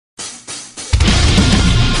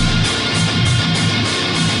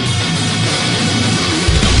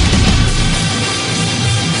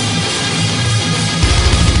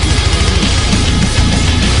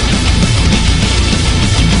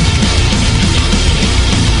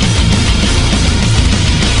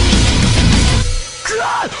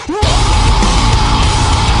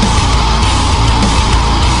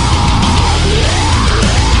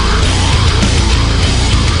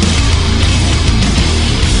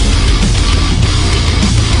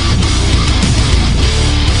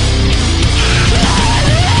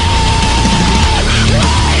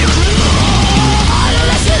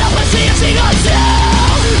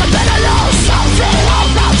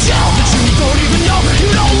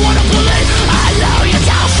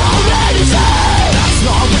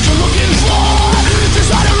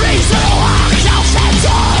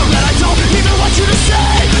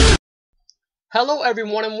Hello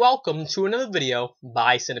everyone and welcome to another video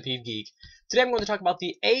by Centipede Geek. Today I'm going to talk about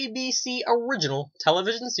the ABC original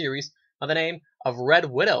television series by the name of Red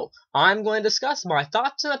Widow. I'm going to discuss my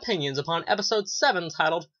thoughts and opinions upon episode 7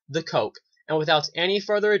 titled The Coke. And without any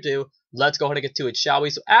further ado, let's go ahead and get to it, shall we?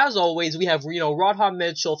 So as always, we have, Radha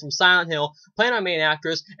Mitchell from Silent Hill playing our main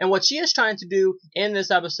actress, and what she is trying to do in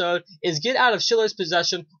this episode is get out of Schiller's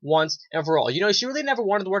possession once and for all. She really never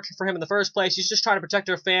wanted to work for him in the first place. She's just trying to protect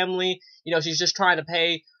her family. She's just trying to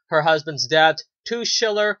pay her husband's debt to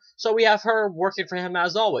Schiller, so we have her working for him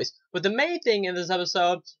as always. But the main thing in this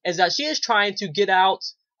episode is that she is trying to get out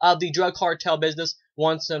of the drug cartel business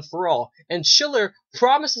once and for all. And Schiller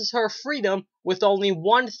promises her freedom with only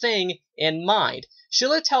one thing in mind.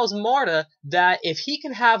 Schiller tells Marta that if he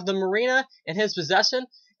can have the marina in his possession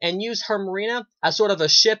and use her marina as sort of a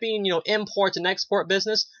shipping, import and export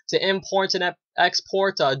business to import and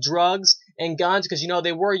export drugs and guns, because,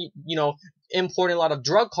 they were, importing a lot of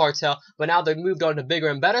drug cartel, but now they've moved on to bigger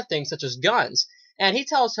and better things such as guns. And he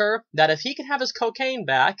tells her that if he can have his cocaine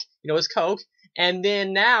back, his coke, and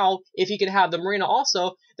then now, if he can have the marina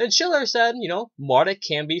also, then Schiller said, Marta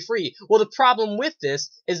can be free. Well, the problem with this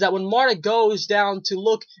is that when Marta goes down to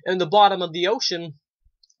look in the bottom of the ocean,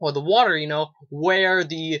 or the water, where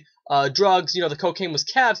the drugs, the cocaine was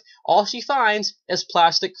kept, all she finds is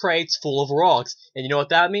plastic crates full of rocks. And you know what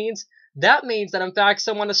that means? That means that, in fact,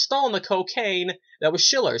 someone has stolen the cocaine that was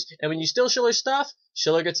Schiller's. And when you steal Schiller's stuff,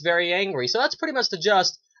 Schiller gets very angry. So that's pretty much the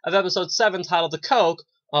gist of episode 7 titled The Coke,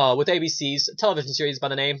 with ABC's television series by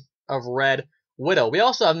the name of Red Widow. We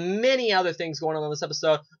also have many other things going on in this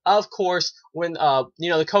episode. Of course, when,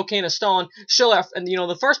 the cocaine is stolen, Schiller, and,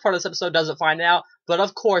 the first part of this episode doesn't find out, but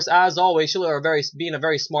of course, as always, Schiller being a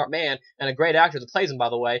very smart man, and a great actor that plays him, by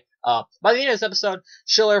the way, by the end of this episode,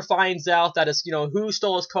 Schiller finds out that it's, who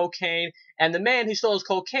stole his cocaine, and the man who stole his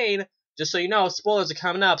cocaine, just so you know, spoilers are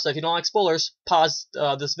coming up, so if you don't like spoilers, pause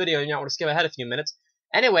this video and you might want to skip ahead a few minutes.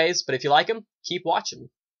 Anyways, but if you like them, keep watching.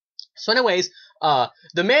 So anyways,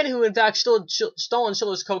 the man who in fact stolen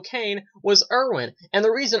Schiller's cocaine was Irwin. And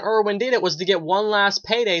the reason Irwin did it was to get one last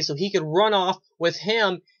payday so he could run off with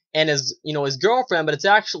him and his, his girlfriend. But it's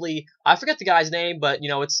actually, I forget the guy's name, but,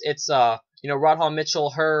 it's Radha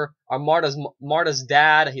Mitchell, or Marta's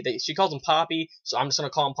dad. She calls him Poppy, so I'm just going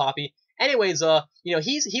to call him Poppy. Anyways,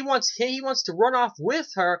 he wants to run off with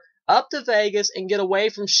her up to Vegas and get away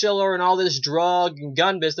from Schiller and all this drug and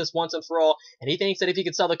gun business once and for all. And he thinks that if he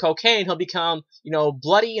can sell the cocaine, he'll become,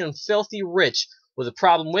 bloody and filthy rich. Well, the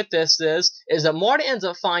problem with this is that Marta ends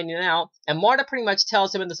up finding out, and Marta pretty much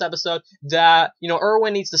tells him in this episode that,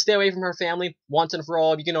 Irwin needs to stay away from her family once and for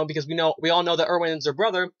all, because we all know that Irwin is her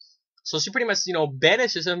brother. So she pretty much,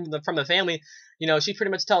 banishes him from the family. She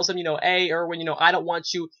pretty much tells him, hey, Irwin, I don't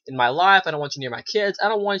want you in my life. I don't want you near my kids. I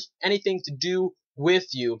don't want anything to do with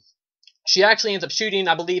you. She actually ends up shooting,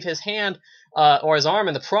 I believe, his hand or his arm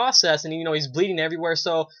in the process, and he's bleeding everywhere.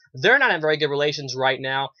 So they're not in very good relations right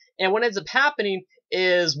now. And what ends up happening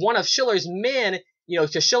is one of Schiller's men,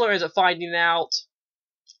 because Schiller ends up finding out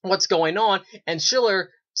what's going on, and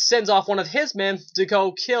Schiller sends off one of his men to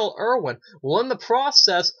go kill Irwin. Well, in the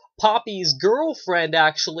process, Poppy's girlfriend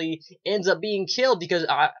actually ends up being killed, because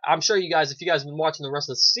I'm sure you guys, if you guys have been watching the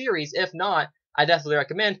rest of the series, if not, I definitely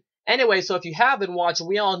recommend. Anyway, so if you have been watching,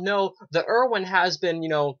 we all know that Irwin has been,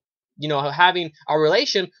 having a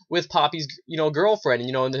relation with Poppy's, girlfriend,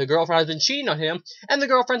 and the girlfriend has been cheating on him, and the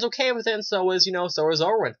girlfriend's okay with it, and so is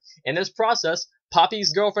Irwin. In this process,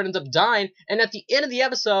 Poppy's girlfriend ends up dying, and at the end of the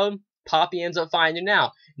episode, Poppy ends up finding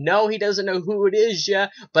out. No, he doesn't know who it is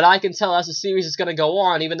yet, but I can tell as the series is going to go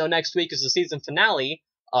on, even though next week is the season finale.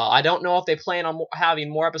 I don't know if they plan on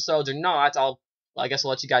having more episodes or not. I guess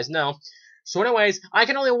I'll let you guys know. So anyways, I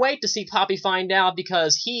can only wait to see Poppy find out,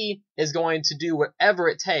 because he is going to do whatever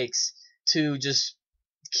it takes to just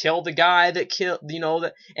kill the guy that killed,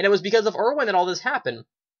 and it was because of Irwin that all this happened.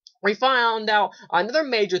 We found out another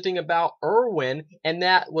major thing about Irwin, and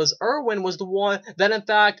that was Irwin was the one that in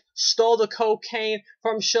fact stole the cocaine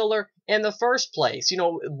from Schiller in the first place,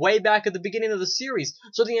 way back at the beginning of the series.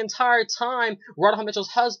 So the entire time, Radha Mitchell's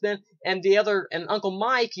husband and Uncle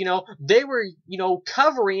Mike, they were,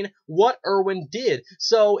 covering what Irwin did.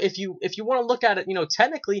 So if you want to look at it,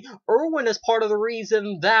 technically, Irwin is part of the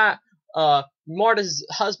reason that Marta's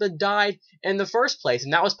husband died in the first place,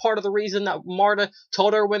 and that was part of the reason that Marta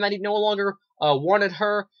told Irwin that he no longer wanted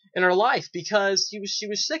her in her life, because she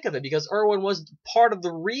was sick of it, because Irwin was part of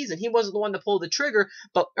the reason. He wasn't the one that pulled the trigger,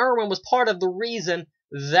 but Irwin was part of the reason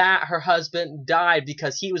that her husband died,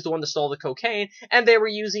 because he was the one that stole the cocaine, and they were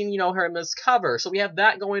using, her as cover. So we have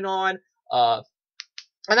that going on.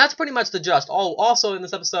 And that's pretty much the gist. Oh, also in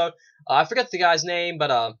this episode, I forget the guy's name, but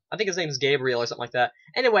I think his name is Gabriel or something like that.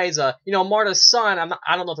 Anyways, Marta's son.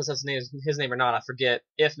 I don't know if that's his name or not. I forget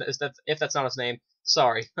if that's not his name.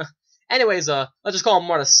 Sorry. Anyways, let's just call him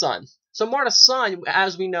Marta's son. So Marta's son,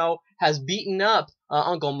 as we know, has beaten up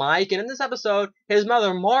Uncle Mike, and in this episode, his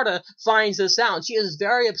mother Marta finds this out, and she is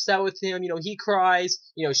very upset with him. He cries.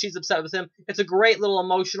 She's upset with him. It's a great little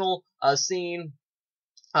emotional scene.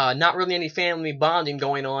 Not really any family bonding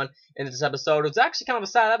going on in this episode. It's actually kind of a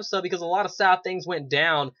sad episode because a lot of sad things went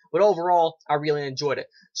down, but overall, I really enjoyed it.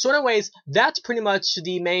 So anyways, that's pretty much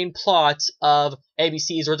the main plot of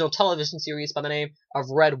ABC's original television series by the name of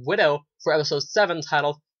Red Widow for episode 7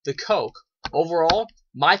 titled The Coke. Overall,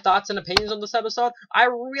 my thoughts and opinions on this episode, I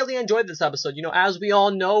really enjoyed this episode. As we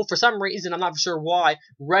all know, for some reason, I'm not sure why,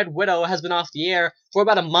 Red Widow has been off the air for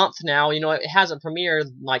about a month now. It hasn't premiered,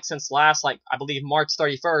 since last, I believe March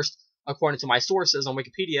 31st, according to my sources on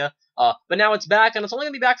Wikipedia. But now it's back, and it's only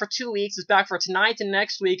going to be back for 2 weeks. It's back for tonight and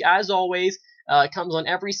next week, as always. It comes on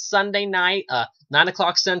every Sunday night, 9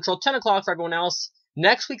 o'clock Central, 10 o'clock for everyone else.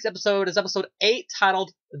 Next week's episode is episode 8,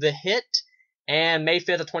 titled The Hit. And May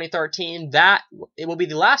 5th of 2013, it will be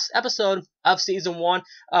the last episode of Season 1,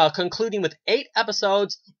 concluding with 8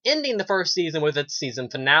 episodes, ending the first season with its season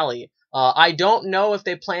finale. I don't know if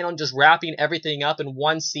they plan on just wrapping everything up in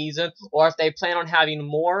one season, or if they plan on having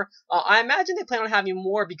more. I imagine they plan on having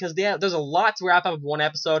more because there's a lot to wrap up in one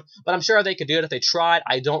episode, but I'm sure they could do it if they tried.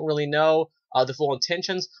 I don't really know the full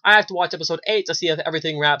intentions. I have to watch episode 8 to see if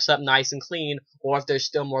everything wraps up nice and clean, or if there's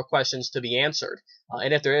still more questions to be answered.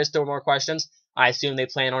 And if there is still more questions, I assume they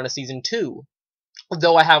plan on a season 2.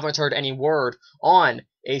 Though I haven't heard any word on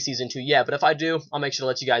a season 2 yet, but if I do, I'll make sure to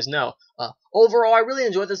let you guys know. Overall, I really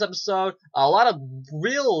enjoyed this episode. A lot of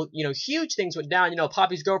real, huge things went down.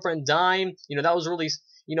 Poppy's girlfriend dying. That was really,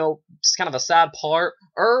 just kind of a sad part.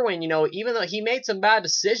 Erwin, even though he made some bad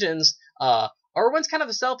decisions, Erwin's kind of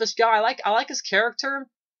a selfish guy. I like his character.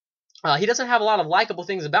 He doesn't have a lot of likable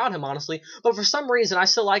things about him, honestly, but for some reason, I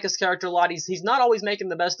still like his character a lot. He's not always making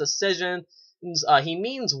the best decisions. He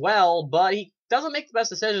means well, but he doesn't make the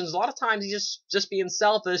best decisions. A lot of times he's just being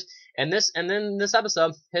selfish. And then this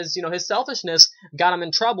episode, his selfishness got him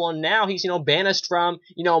in trouble, and now he's banished from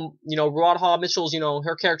Radha Mitchell's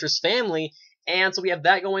her character's family, and so we have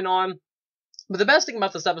that going on. But the best thing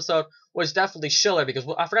about this episode was definitely Schiller, because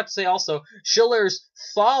I forgot to say also, Schiller's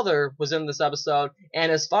father was in this episode, and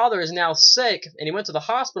his father is now sick, and he went to the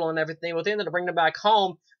hospital and everything, but they ended up bringing him back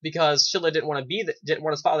home because Schiller didn't want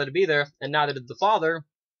his father to be there, and neither did the father.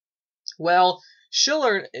 Well,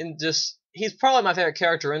 Schiller, he's probably my favorite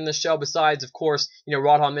character in this show, besides, of course,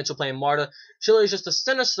 Radha Mitchell playing Marta. Schiller is just a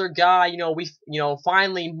sinister guy.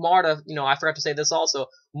 Finally, Marta, I forgot to say this also,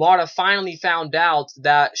 Marta finally found out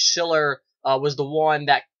that Schiller was the one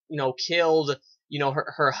that, killed,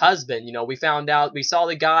 her husband. We found out, we saw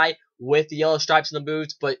the guy with the yellow stripes in the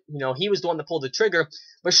boots, but, he was the one that pulled the trigger.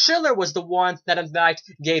 But Schiller was the one that, in fact,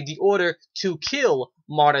 gave the order to kill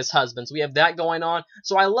Marta's husband. So we have that going on.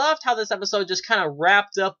 So I loved how this episode just kind of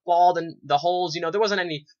wrapped up all the holes. There wasn't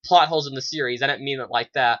any plot holes in the series. I didn't mean it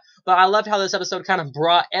like that. But I loved how this episode kind of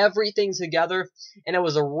brought everything together, and it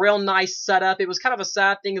was a real nice setup. It was kind of a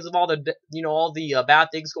sad thing because of all the bad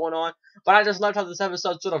things going on. But I just loved how this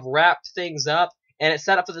episode sort of wrapped things up, and it's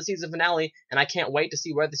set up for the season finale, and I can't wait to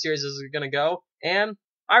see where the series is going to go. And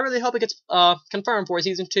I really hope it gets confirmed for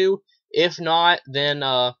season 2. If not, then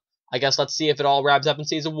I guess let's see if it all wraps up in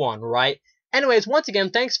season 1, right? Anyways, once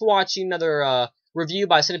again, thanks for watching another review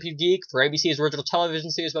by Centipede Geek for ABC's original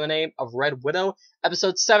television series by the name of Red Widow,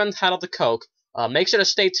 episode 7 titled The Coke. Make sure to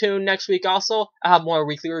stay tuned next week also. I'll have more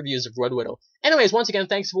weekly reviews of Red Widow. Anyways, once again,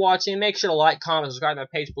 thanks for watching. Make sure to like, comment, subscribe to my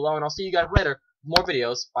page below, and I'll see you guys later with more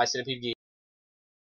videos by Centipede Geek.